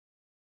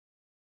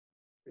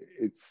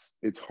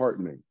it's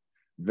heartening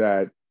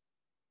that,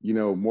 you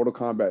know, Mortal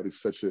Kombat is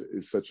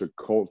such a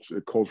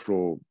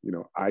cultural, you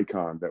know,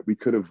 icon that we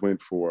could have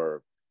went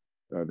for,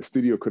 the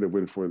studio could have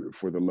went for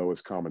the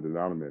lowest common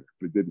denominator,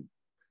 but it didn't.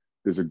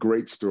 There's a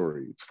great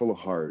story. It's full of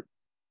heart.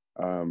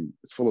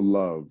 It's full of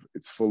love.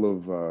 It's full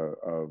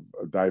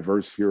of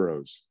diverse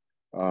heroes.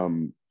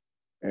 Um,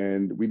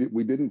 and we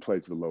didn't play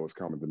to the lowest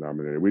common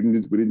denominator. We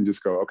didn't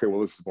just go, okay,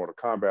 well, this is Mortal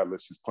Kombat.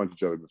 Let's just punch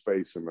each other in the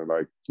face and then,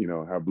 like, you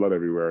know, have blood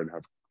everywhere and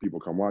have people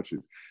come watch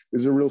it.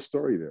 There's a real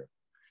story there,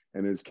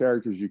 and there's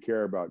characters you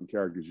care about and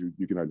characters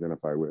you can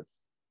identify with.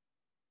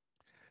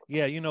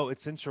 Yeah, you know,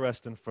 it's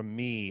interesting for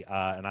me,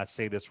 and I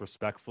say this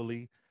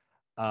respectfully.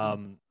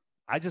 Um,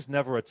 I just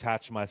never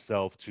attached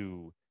myself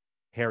to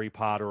Harry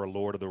Potter or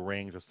Lord of the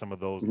Rings or some of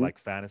those Mm-hmm. like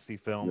fantasy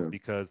films Yeah,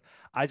 because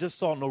I just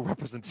saw no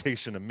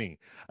representation of me.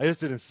 I just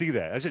didn't see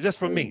that. Just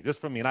for yeah. me,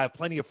 just for me. And I have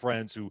plenty of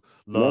friends who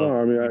No, no. love,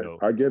 I mean, you know,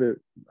 I get it.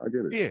 I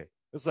get it. yeah.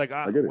 It's like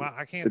I get it. well,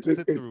 I can't It's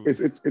sit through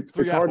it's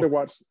three hard to hours.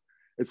 watch.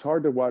 It's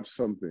hard to watch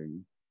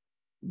something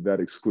that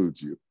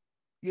excludes you.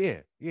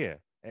 Yeah, yeah.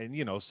 And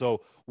you know,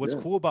 so what's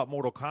Yeah, cool about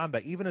Mortal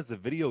Kombat, even as a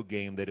video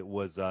game, that it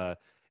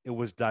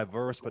was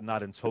diverse but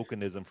not in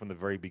tokenism from the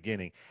very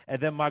beginning.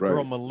 And then my girl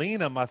right.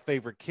 Melina, my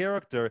favorite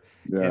character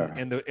Yeah,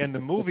 in the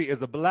movie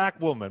is a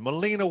black woman.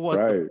 Melina was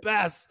the right.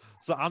 best.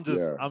 So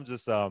Yeah, I'm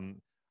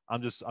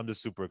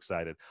just super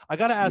excited. I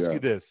gotta ask you yeah.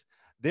 this.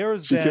 There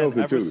has She been kills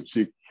it too.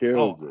 She oh,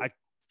 kills it.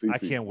 I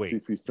can't wait.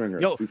 CC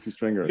Stringer. Yo, CC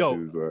Stringer yo,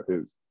 is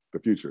the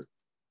future.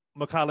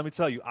 Makai, let me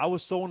tell you, I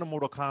was so into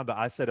Mortal Kombat.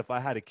 I said if I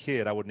had a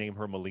kid, I would name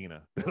her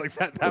Melina. Like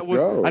that. That Let's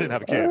was I go. didn't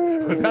have a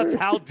kid, but that's Hey.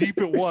 how deep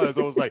it was.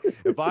 I was like,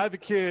 if I have a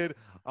kid,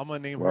 I'm gonna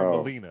name her Wow.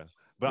 Melina.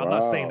 But I'm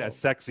not saying that Wow.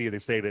 sexy. They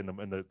say it in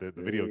the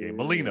video game,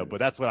 Melina. Yeah. But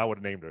that's what I would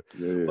have named her.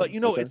 Yeah. Yeah. But you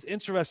know, Okay. it's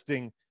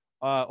interesting.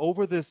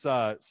 Over this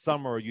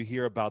summer, you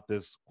hear about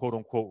this quote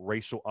unquote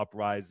racial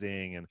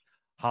uprising and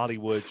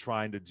Hollywood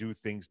trying to do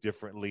things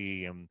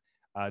differently and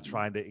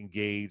trying to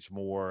engage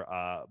more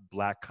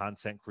black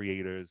content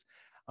creators.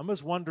 I'm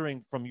just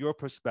wondering, from your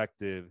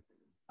perspective,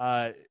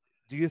 uh,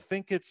 do you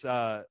think it's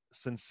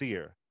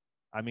sincere?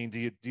 I mean, do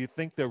you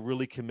think they're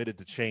really committed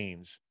to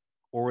change,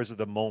 or is it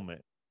the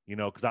moment? You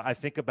know, because I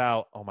think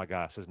about, oh my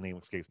gosh, his name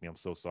escapes me. I'm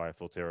so sorry. I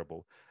feel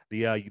terrible.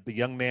 The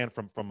young man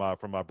from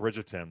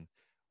Bridgerton,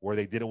 where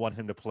they didn't want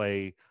him to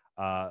play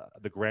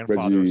the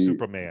grandfather of Reggie.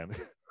 Superman.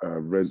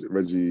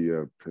 Reggie.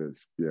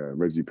 Yeah.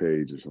 Reggie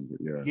Page or something.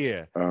 Yeah.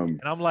 Yeah. Um.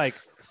 And I'm like,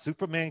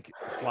 Superman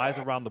flies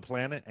around the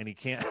planet and he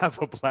can't have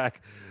a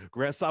black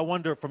grand. So I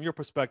wonder, from your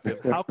perspective,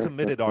 how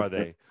committed are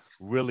they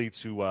really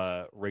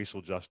to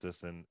racial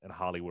justice in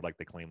Hollywood like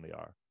they claim they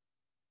are?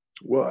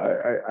 Well,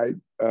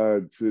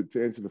 to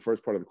answer the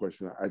first part of the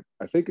question,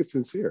 I think it's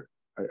sincere.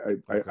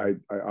 Okay.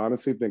 I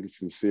honestly think it's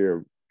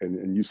sincere.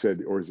 And you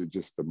said, or is it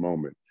just the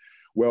moment?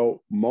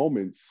 Well,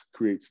 moments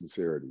create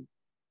sincerity,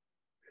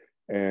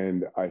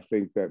 and I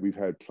think that we've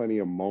had plenty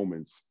of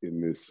moments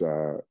in this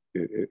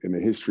in the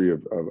history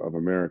of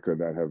America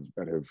that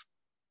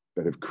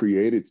have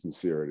created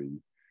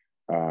sincerity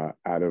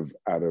out of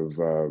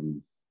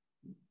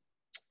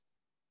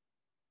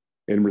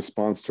in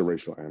response to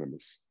racial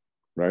animus,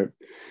 right?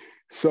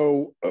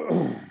 So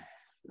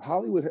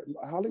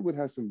Hollywood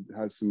has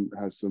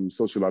some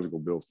sociological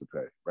bills to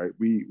pay, right?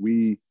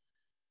 We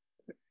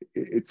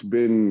it's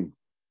been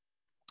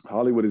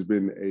Hollywood has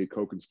been a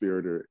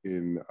co-conspirator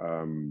in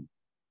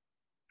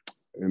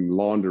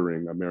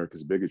laundering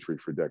America's bigotry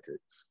for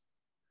decades,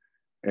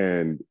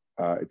 and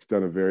it's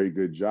done a very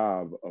good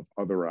job of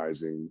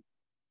otherizing,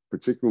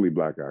 particularly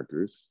Black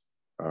actors,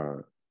 uh,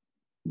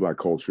 Black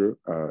culture,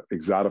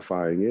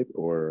 exotifying it,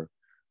 or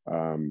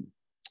um,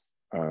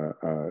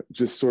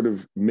 just sort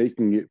of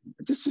making it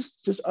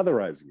just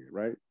otherizing it,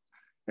 right?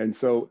 And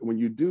so when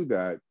you do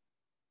that,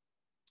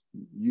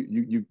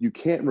 you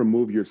can't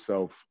remove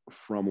yourself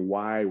from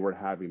why we're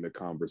having the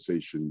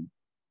conversation.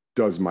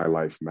 Does my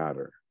life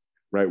matter?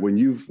 Right? When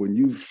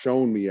you've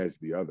shown me as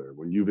the other,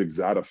 when you've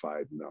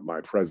exotified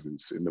my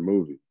presence in the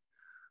movie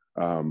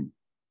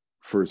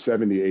for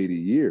 70, 80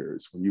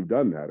 years, when you've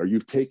done that, or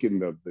you've taken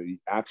the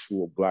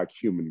actual Black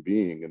human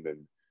being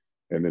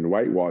and then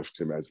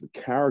whitewashed him as the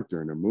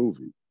character in a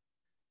movie,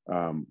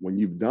 when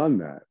you've done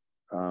that,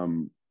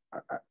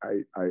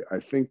 I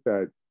think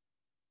that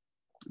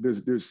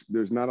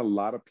there's not a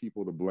lot of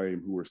people to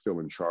blame who are still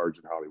in charge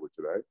in Hollywood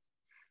today,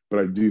 but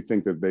I do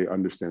think that they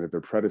understand that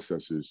their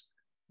predecessors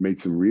made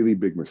some really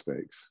big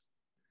mistakes,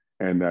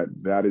 and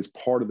that is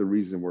part of the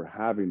reason we're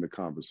having the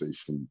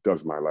conversation.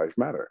 Does my life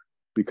matter?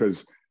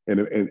 Because in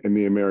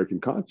the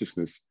American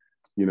consciousness,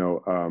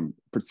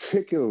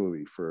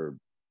 particularly for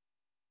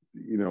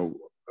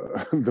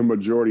the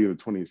majority of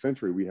the 20th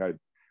century, we had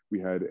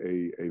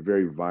a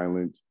very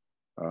violent,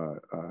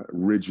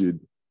 rigid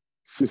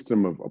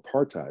system of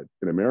apartheid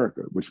in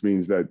America, which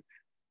means that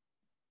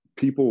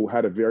people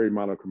had a very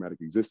monochromatic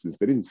existence.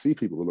 They didn't see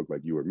people who looked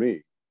like you or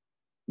me,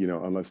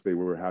 unless they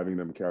were having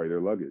them carry their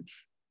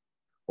luggage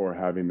or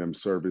having them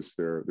service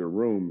their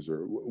rooms or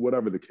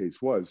whatever the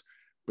case was.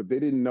 But they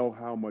didn't know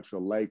how much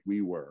alike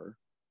we were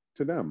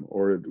to them,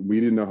 or we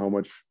didn't know how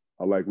much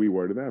alike we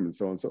were to them, and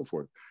so on and so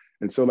forth.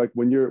 And so like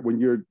when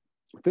you're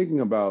thinking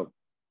about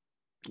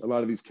a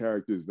lot of these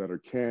characters that are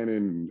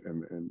canon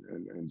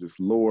and just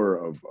lore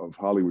of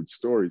Hollywood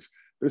stories,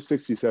 they're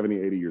 60, 70,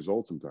 80 years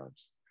old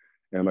sometimes.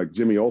 And like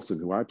Jimmy Olsen,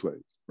 who I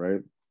played,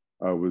 right,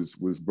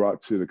 was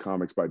brought to the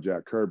comics by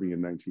Jack Kirby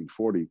in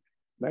 1940.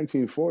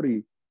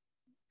 1940,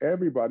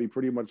 everybody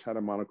pretty much had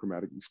a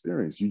monochromatic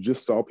experience. You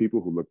just saw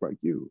people who looked like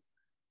you.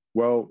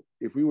 Well,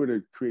 if we were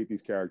to create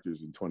these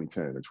characters in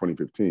 2010 or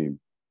 2015,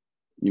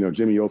 you know,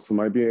 Jimmy Olsen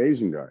might be an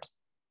Asian guy,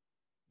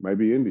 might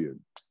be Indian,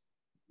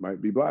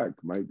 might be Black,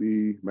 might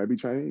be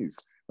Chinese.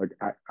 Like,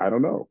 I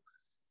don't know.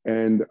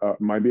 And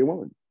might be a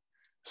woman.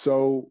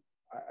 So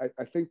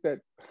I think that,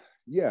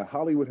 yeah,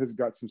 Hollywood has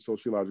got some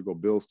sociological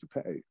bills to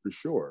pay for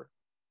sure.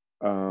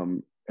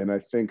 And I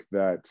think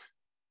that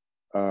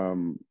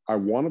I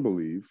want to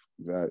believe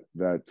that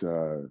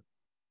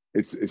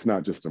it's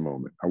not just a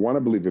moment. I want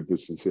to believe that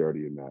there's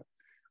sincerity in that.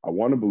 I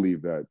want to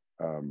believe that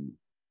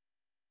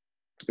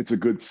it's a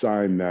good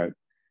sign that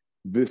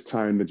this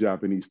time the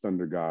Japanese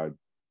thunder god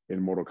in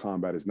Mortal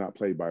Kombat is not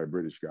played by a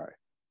British guy.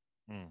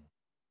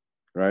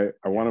 Right?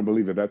 I want to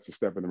believe that that's a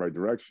step in the right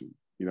direction.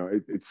 You know,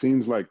 it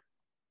seems like,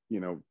 you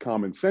know,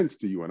 common sense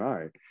to you and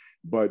I,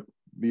 but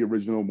the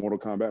original Mortal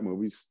Kombat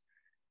movies,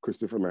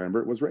 Christopher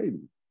Lambert was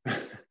Raiden,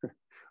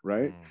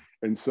 right?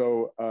 And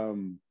so,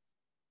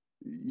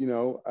 you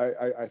know,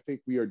 I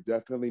think we are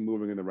definitely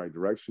moving in the right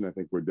direction. I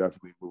think we're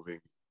definitely moving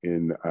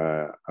in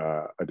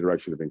a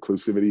direction of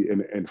inclusivity.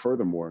 And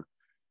furthermore,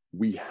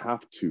 we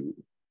have to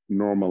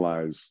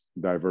normalize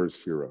diverse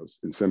heroes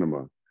in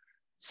cinema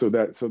so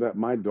that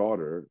my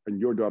daughter and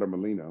your daughter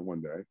Melina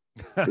one day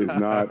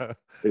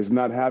is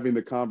not having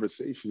the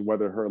conversation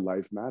whether her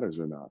life matters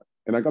or not.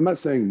 And like, I'm not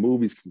saying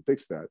movies can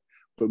fix that,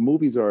 but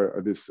movies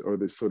are this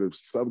sort of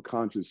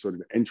subconscious sort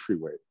of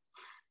entryway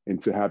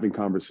into having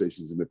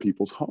conversations into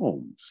people's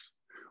homes,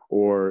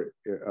 or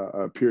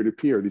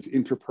peer-to-peer, these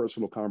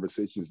interpersonal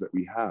conversations that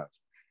we have.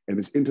 And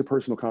this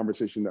interpersonal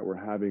conversation that we're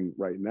having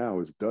right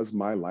now is, does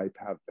my life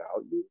have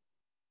value?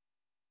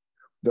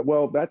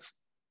 Well, that's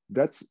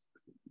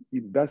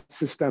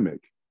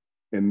systemic.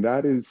 And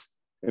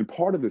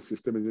part of the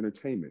system is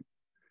entertainment.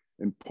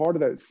 And part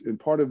of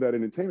that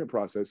entertainment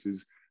process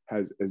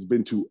has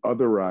been to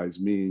otherize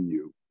me and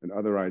you, and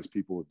otherize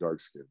people with dark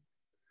skin,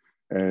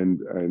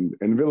 and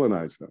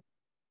villainize them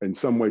in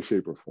some way,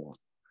 shape, or form.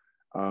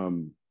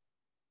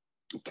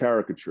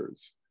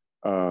 Caricatures.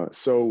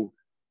 So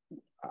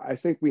I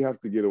think we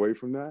have to get away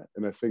from that.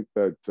 And I think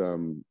that,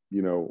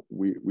 you know,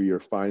 we are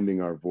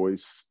finding our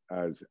voice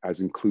as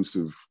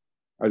inclusive,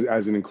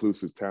 as an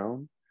inclusive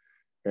town.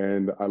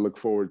 And I look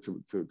forward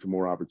to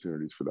more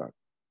opportunities for that.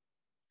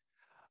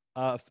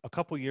 A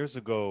couple years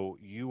ago,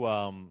 you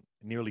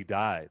nearly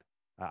died.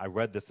 I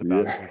read this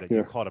about you, that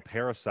you caught a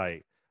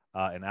parasite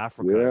in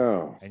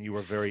Africa, and you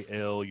were very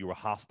ill. You were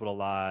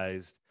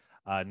hospitalized.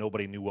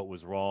 Nobody knew what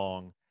was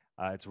wrong.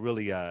 It's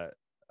really a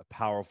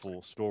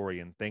powerful story,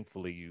 and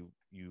thankfully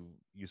you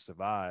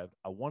survived.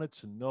 I wanted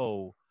to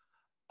know,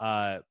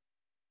 after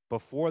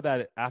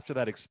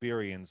that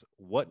experience,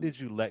 what did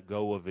you let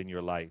go of in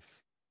your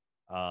life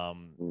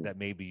that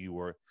maybe you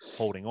were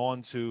holding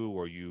on to,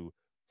 or you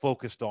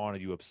focused on, or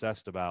you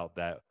obsessed about,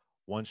 that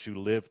once you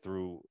lived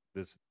through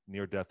this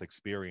near-death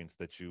experience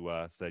that you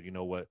said, you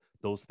know what,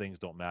 those things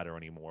don't matter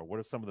anymore? What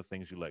are some of the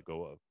things you let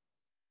go of?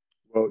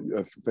 Well,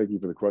 thank you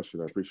for the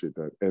question. I appreciate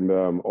that. And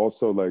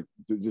also, like,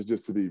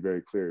 just to be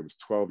very clear, it was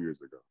 12 years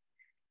ago.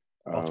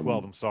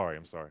 12. I'm sorry.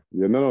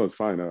 Yeah, no, it's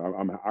fine.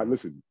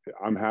 Listen,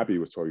 I'm happy it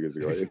was 12 years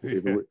ago. If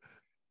it were,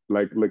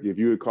 like if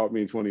you had caught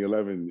me in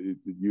 2011,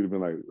 you'd have been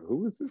like,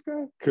 who is this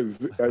guy? Because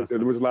there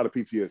was a lot of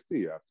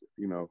PTSD after,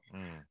 you know.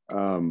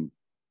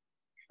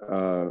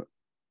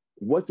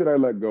 What did I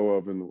let go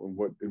of, and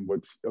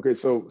what's okay?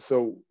 So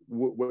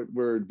what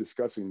we're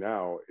discussing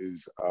now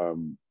is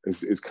kind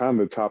of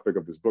the topic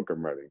of this book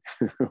I'm writing,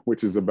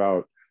 which is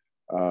about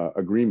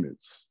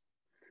agreements,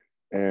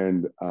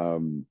 and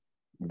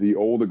the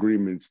old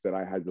agreements that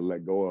I had to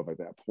let go of at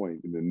that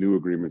point, and the new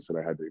agreements that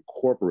I had to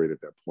incorporate at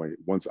that point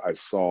once I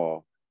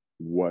saw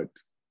what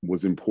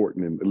was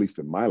important, at least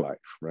in my life,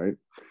 right?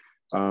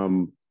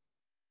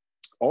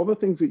 All the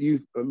things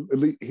that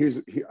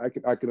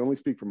I can only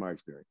speak from my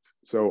experience.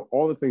 So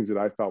all the things that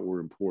I thought were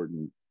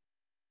important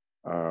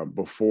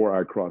before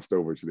I crossed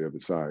over to the other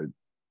side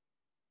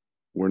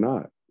were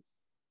not.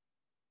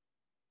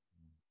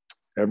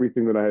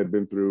 Everything that I had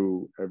been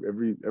through,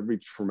 every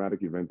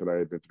traumatic event that I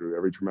had been through,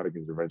 every traumatic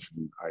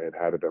intervention I had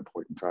had at that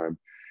point in time,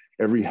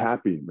 every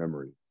happy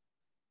memory,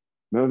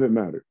 none of it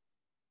mattered.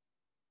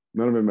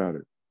 None of it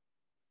mattered.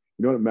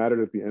 You know what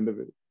mattered at the end of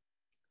it?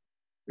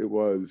 It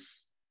was,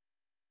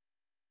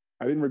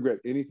 I didn't regret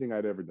anything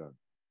I'd ever done.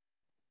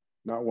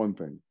 Not one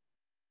thing.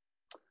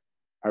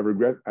 I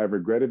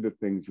regretted the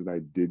things that I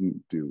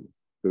didn't do,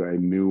 that I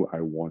knew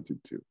I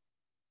wanted to.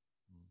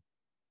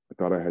 I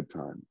thought I had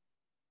time.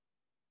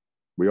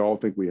 We all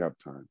think we have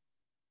time.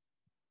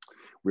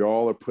 We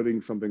all are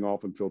putting something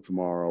off until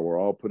tomorrow. We're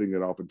all putting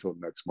it off until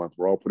next month.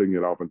 We're all putting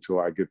it off until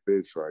I get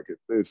this, or I get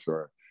this,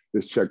 or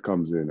this check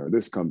comes in, or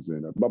this comes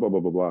in, or blah, blah, blah,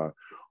 blah, blah.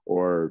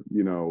 Or,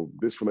 you know,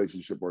 this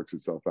relationship works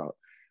itself out.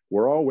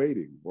 We're all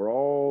waiting. We're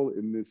all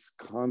in this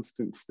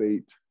constant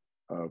state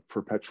of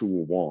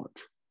perpetual want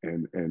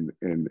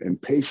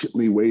and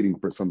patiently waiting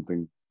for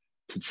something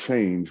to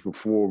change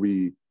before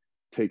we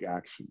take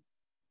action.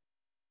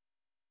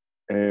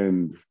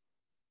 And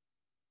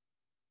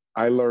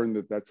I learned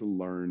that that's a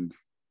learned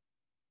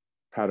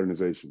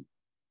patternization.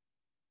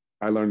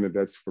 I learned that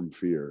that's from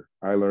fear.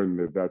 I learned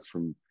that that's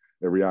from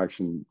a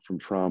reaction from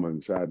trauma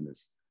and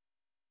sadness.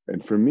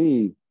 And for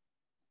me,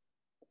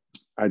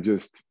 I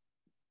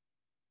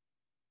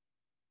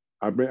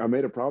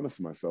made a promise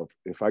to myself,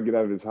 if I get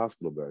out of this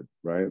hospital bed,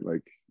 right?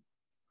 Like,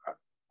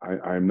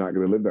 I'm not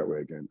going to live that way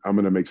again. I'm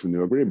going to make some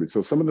new agreements.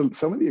 So some of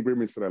the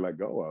agreements that I let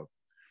go of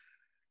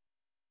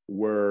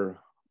were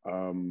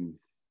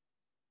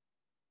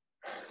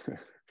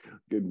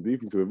getting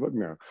deep into the book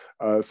now.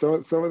 Some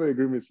of the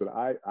agreements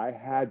that I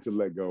had to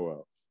let go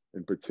of,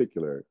 in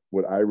particular,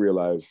 what I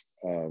realized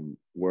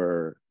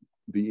were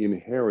the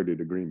inherited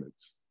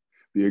agreements,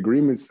 the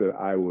agreements that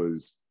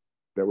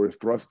were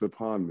thrust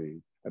upon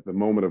me at the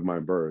moment of my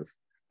birth,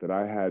 that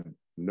I had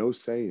no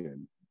say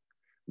in,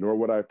 nor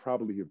would I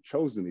probably have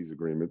chosen these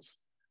agreements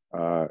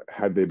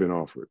had they been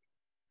offered.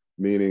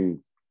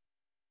 Meaning,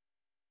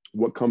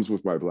 what comes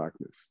with my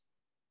Blackness?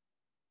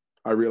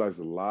 I realized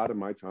a lot of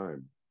my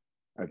time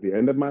at the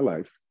end of my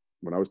life,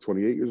 when I was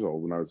 28 years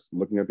old, when I was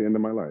looking at the end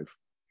of my life,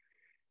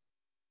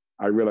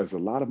 I realized a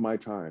lot of my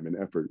time and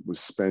effort was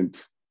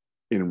spent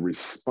in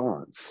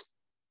response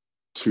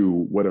to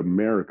what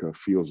America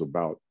feels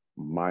about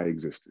my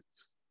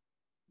existence.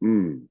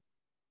 And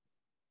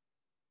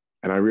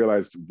I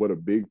realized what a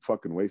big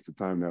fucking waste of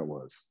time that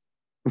was.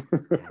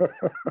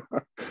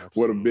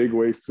 What a big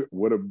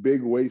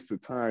waste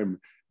of time,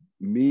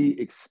 me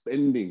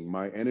expending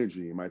my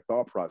energy, my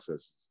thought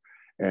processes,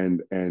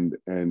 and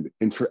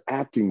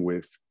interacting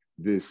with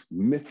this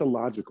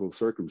mythological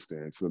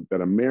circumstance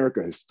that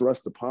America has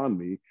thrust upon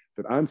me,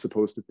 that I'm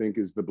supposed to think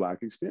is the Black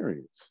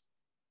experience.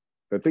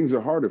 That things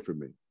are harder for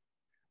me,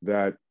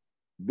 that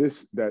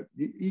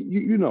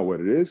you know what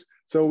it is.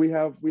 So we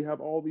have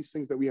all these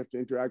things that we have to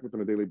interact with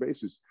on a daily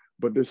basis,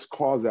 but there's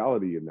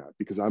causality in that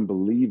because I'm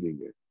believing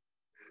it.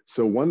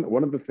 So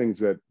one of the things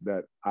that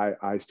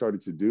I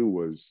started to do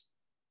was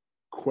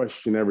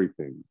question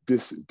everything,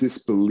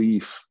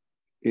 disbelief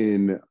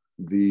in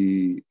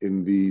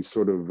the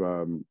sort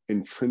of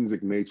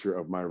intrinsic nature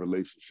of my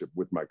relationship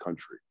with my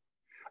country.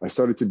 I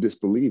started to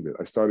disbelieve it.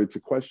 I started to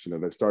question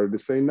it. I started to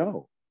say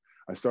no.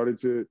 I started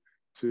to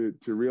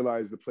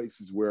realize the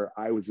places where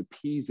I was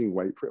appeasing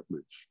white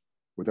privilege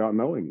without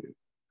knowing it.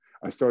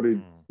 I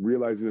started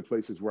realizing the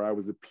places where I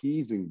was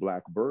appeasing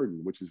Black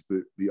burden, which is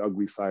the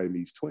ugly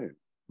Siamese twin,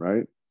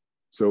 right?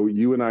 So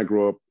you and I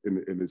grew up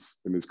in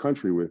this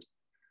country with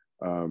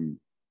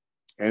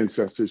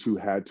ancestors who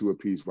had to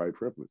appease white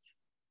privilege.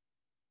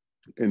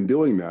 In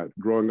doing that,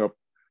 growing up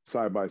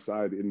side by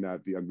side in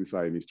that the ugly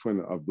Siamese twin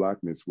of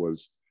Blackness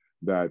was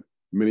that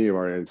many of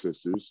our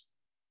ancestors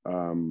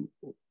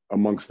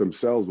amongst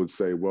themselves would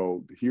say,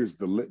 well, here's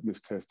the litmus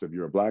test of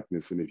your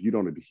Blackness. And if you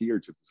don't adhere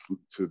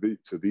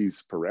to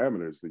these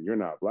parameters, then you're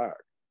not Black.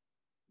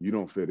 You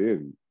don't fit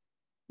in.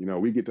 You know,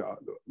 we get to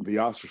the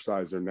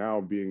ostracized are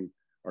now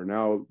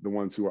the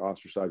ones who are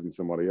ostracizing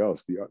somebody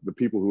else. The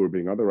people who are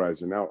being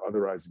otherized are now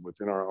otherizing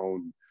within our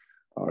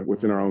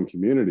own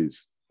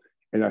communities.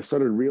 And I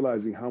started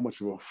realizing how much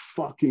of a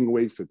fucking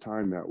waste of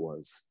time that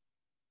was.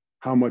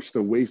 How much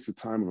the waste of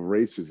time of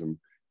racism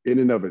in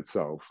and of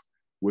itself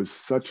was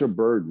such a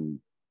burden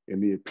in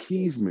the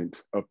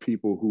appeasement of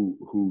people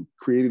who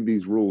created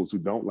these rules who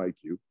don't like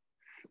you.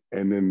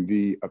 And then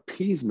the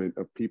appeasement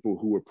of people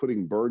who were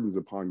putting burdens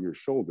upon your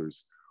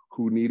shoulders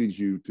who needed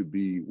you to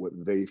be what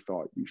they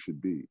thought you should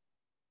be.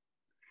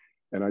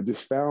 And I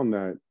just found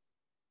that,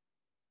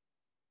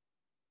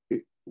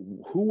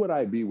 who would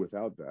I be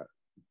without that?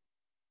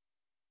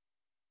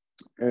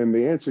 And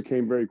the answer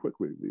came very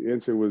quickly. The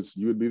answer was,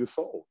 you would be the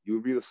soul. You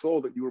would be the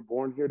soul that you were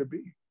born here to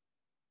be.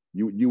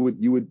 You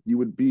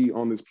would be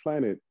on this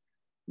planet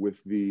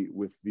with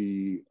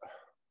the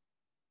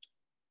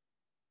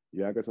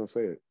yeah, I guess I'll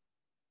say it.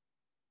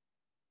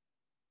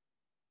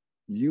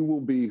 You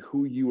will be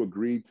who you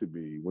agreed to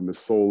be when the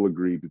soul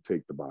agreed to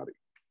take the body,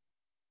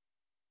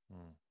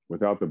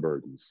 without the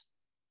burdens,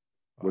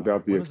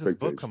 without the expectations. When is this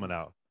book coming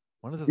out?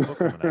 When is this book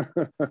coming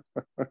out?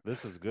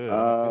 This is good.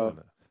 I'm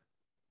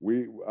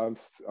feeling it.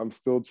 I'm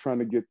still trying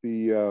to get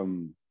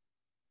the.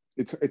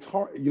 It's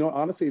hard, you know.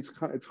 Honestly,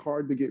 it's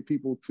hard to get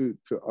people to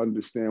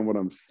understand what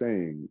I'm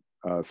saying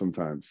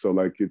sometimes. So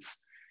like it's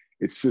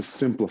just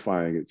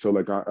simplifying it. So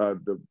like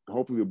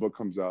hopefully the book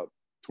comes out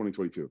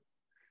 2022.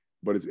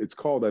 But it's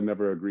called I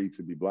Never Agreed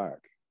to Be Black.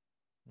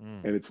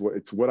 And it's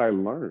what I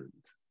learned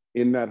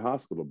in that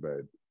hospital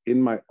bed,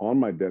 on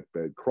my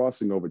deathbed,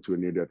 crossing over to a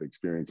near-death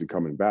experience and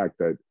coming back,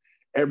 that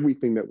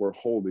everything that we're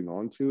holding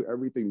on to,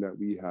 everything that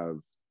we have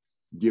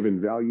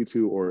given value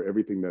to, or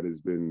everything that has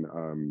been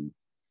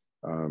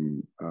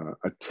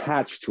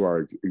attached to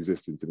our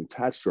existence and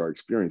attached to our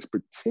experience,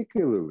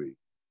 particularly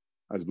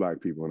as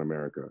Black people in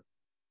America,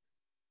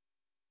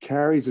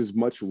 carries as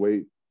much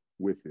weight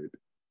with it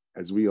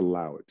as we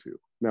allow it to.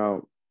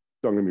 Now,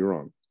 don't get me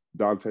wrong.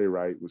 Dante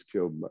Wright was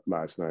killed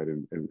last night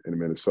in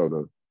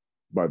Minnesota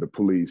by the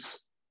police,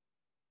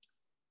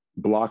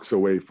 blocks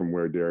away from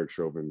where Derek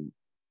Chauvin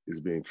is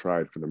being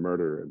tried for the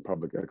murder and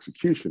public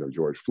execution of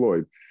George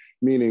Floyd,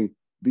 meaning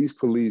these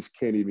police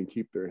can't even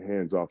keep their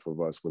hands off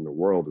of us when the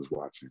world is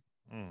watching.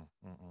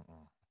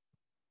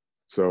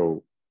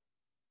 So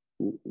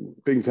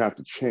things have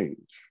to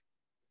change.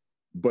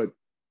 But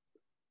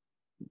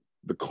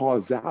the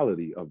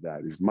causality of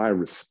that is, my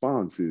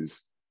response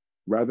is,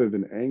 rather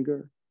than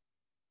anger,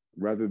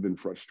 rather than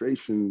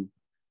frustration,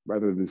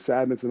 rather than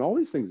sadness, and all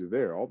these things are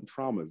there, all the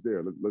trauma is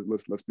there.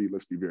 Let's be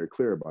very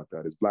clear about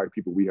that. As Black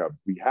people, we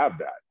have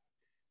that,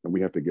 and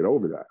we have to get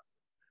over that.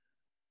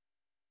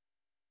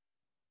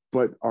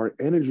 But our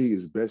energy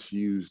is best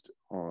used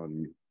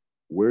on,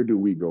 where do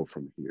we go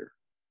from here?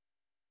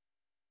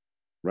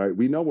 Right?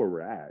 We know where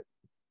we're at.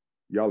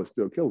 Y'all are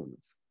still killing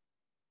us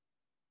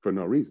for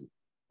no reason.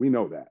 We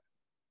know that.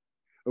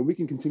 And we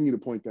can continue to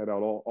point that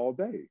out all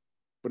day,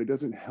 but it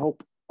doesn't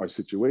help our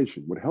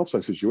situation. What helps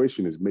our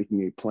situation is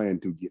making a plan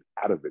to get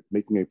out of it,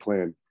 making a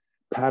plan,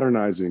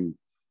 patternizing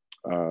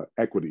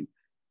equity,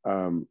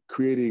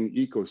 creating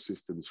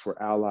ecosystems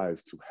for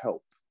allies to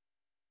help,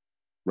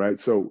 right?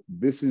 So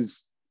this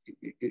is,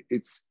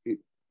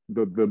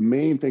 the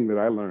main thing that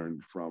I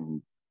learned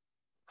from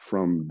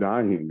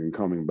dying and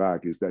coming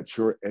back is that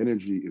your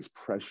energy is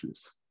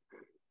precious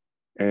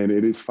and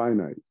it is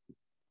finite.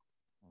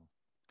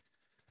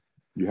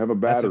 You have a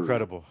battery. That's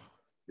incredible.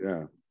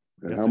 Yeah.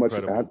 And That's how much,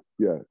 incredible.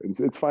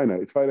 it's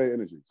finite. It's finite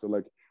energy. So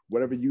like,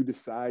 whatever you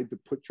decide to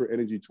put your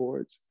energy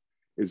towards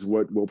is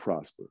what will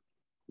prosper.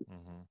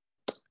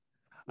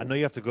 I know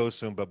you have to go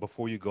soon, but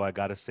before you go, I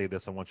got to say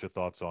this. I want your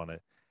thoughts on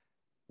it.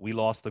 We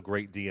lost the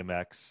great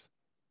DMX.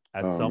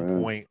 At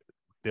some point,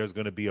 there's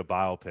going to be a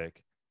biopic.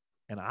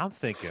 And I'm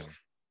thinking,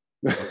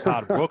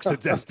 Mehcad Brooks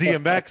against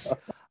DMX.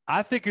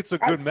 I think it's a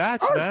good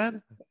match,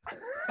 man.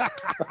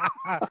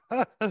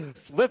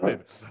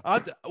 Slipping.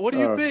 What do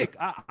you think?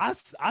 I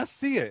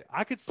see it.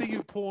 I could see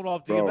you pulling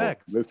off DMX.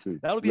 Listen,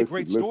 that would be a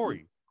great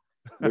story.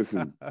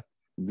 Listen,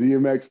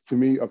 DMX to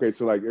me, okay,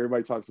 so like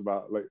everybody talks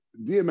about, like,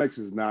 DMX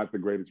is not the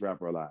greatest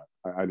rapper alive.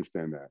 I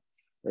understand that.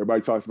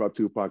 Everybody talks about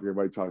Tupac,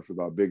 everybody talks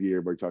about Biggie,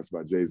 everybody talks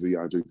about Jay-Z,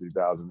 Andre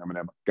 3000,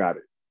 Eminem. Got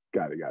it.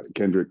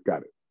 Kendrick,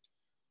 got it.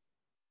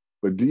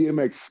 But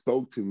DMX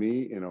spoke to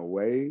me in a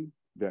way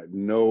that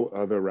no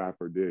other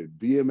rapper did.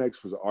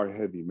 DMX was our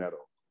heavy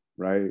metal,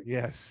 right?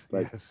 Yes.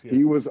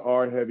 He was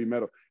our heavy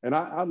metal. And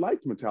I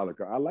liked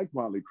Metallica. I liked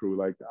Motley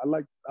Crue. I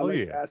like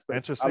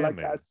aspects. Enter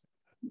Sandman.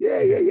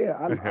 Yeah.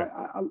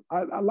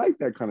 I like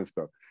that kind of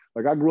stuff.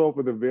 Like, I grew up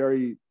with a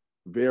very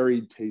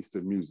varied taste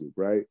of music,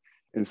 right?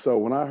 And so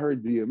when I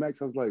heard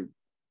DMX, I was like,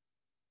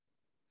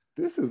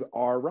 this is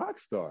our rock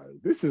star.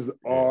 This is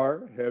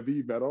our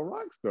heavy metal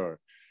rock star.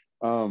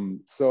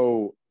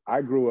 So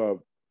I grew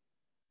up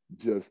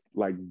just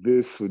like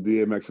this with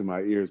DMX in my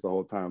ears the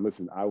whole time.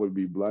 Listen, I would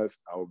be blessed.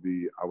 I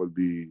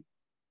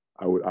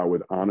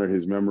would honor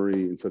his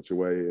memory in such a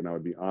way, and I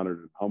would be honored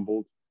and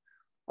humbled.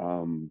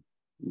 From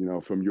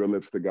your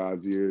lips to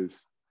God's ears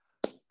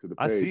to the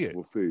page. I see it.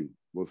 We'll see.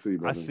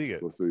 Brother. I see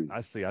it. We'll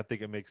see. I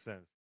think it makes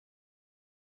sense.